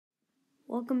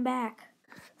Welcome back.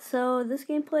 So this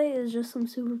gameplay is just some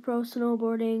super pro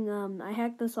snowboarding. I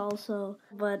hacked this also,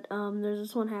 but there's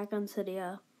this one hack on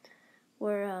Cydia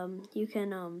where you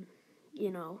can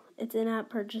it's in-app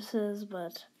purchases,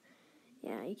 but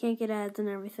yeah, you can't get ads and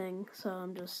everything, so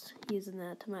I'm just using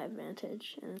that to my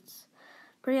advantage, and it's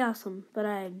pretty awesome, but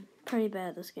I'm pretty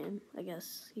bad at this game, I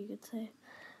guess you could say.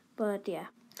 But yeah.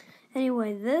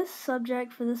 Anyway, this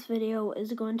subject for this video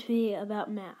is going to be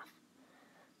about math.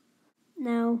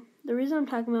 Now, the reason I'm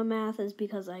talking about math is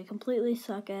because I completely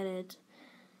suck at it,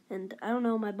 and I don't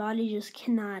know, my body just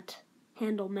cannot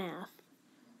handle math.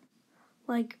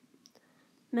 Like,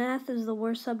 math is the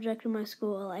worst subject in my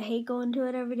school. I hate going to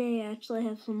it every day. I actually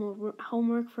have some more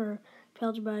homework for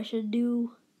algebra I should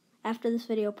do after this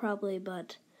video probably,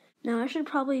 but now I should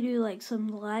probably do like some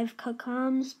live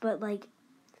cut-coms, but like,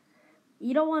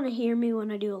 you don't want to hear me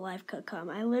when I do a live cut-com.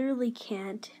 I literally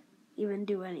can't even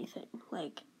do anything.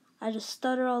 Like, I just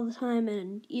stutter all the time,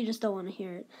 and you just don't want to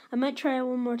hear it. I might try it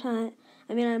one more time.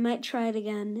 I might try it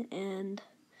again, and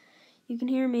you can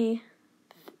hear me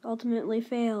ultimately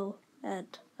fail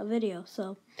at a video.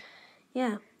 So,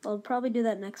 yeah, I'll probably do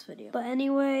that next video. But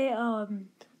anyway,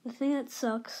 the thing that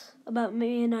sucks about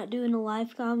me not doing a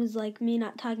live com is, like, me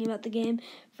not talking about the game.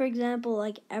 For example,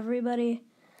 like,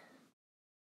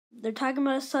 they're talking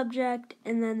about a subject,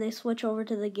 and then they switch over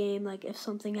to the game, like if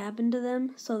something happened to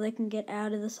them, so they can get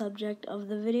out of the subject of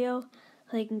the video, so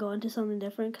they can go into something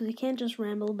different, because you can't just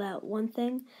ramble about one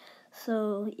thing.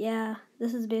 So yeah,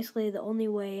 this is basically the only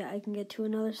way I can get to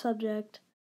another subject.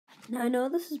 Now I know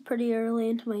this is pretty early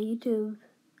into my YouTube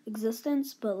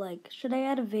existence, but like, should I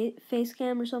add a face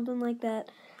cam or something like that?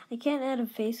 I can't add a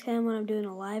face cam when I'm doing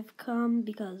a live com,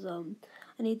 because I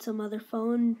need some other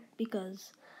phone,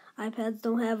 because iPads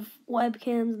don't have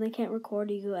webcams and they can't record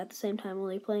you at the same time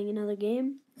while you're playing another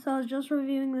game. So I was just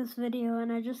reviewing this video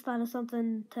and I just thought of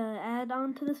something to add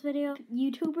on to this video.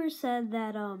 YouTubers said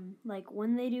that like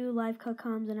when they do live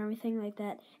cut-coms and everything like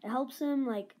that, it helps them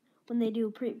like when they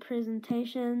do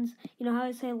presentations. You know how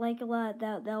I say like a lot,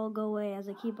 that will go away as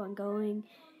I keep on going.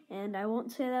 And I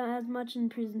won't say that as much in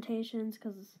presentations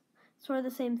because it's sort of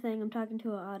the same thing. I'm talking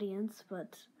to an audience,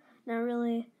 but not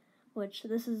really. Which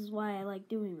this is why I like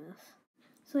doing this.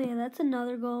 So yeah, that's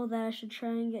another goal that I should try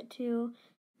and get to.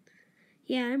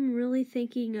 Yeah, I'm really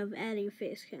thinking of adding a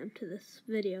face cam to this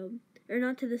video. Or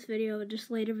not to this video, but just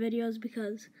later videos,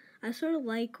 because I sort of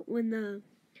like when the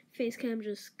face cam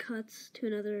just cuts to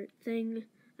another thing.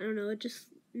 I don't know, it just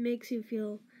makes you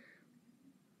feel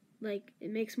like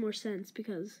it makes more sense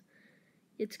because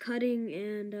it's cutting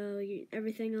and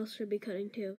everything else should be cutting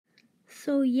too.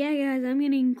 So yeah guys, I'm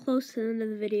getting close to the end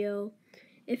of the video.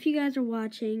 If you guys are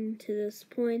watching to this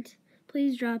point,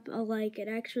 please drop a like. It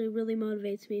actually really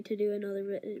motivates me to do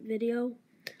another video.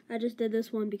 I just did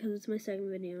this one because it's my second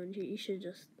video, and you should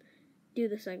just do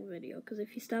the second video, because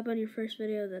if you stop on your first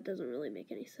video, that doesn't really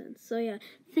make any sense. So yeah,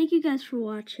 thank you guys for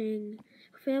watching.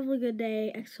 Hope you have a good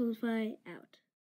day. Xcodify out.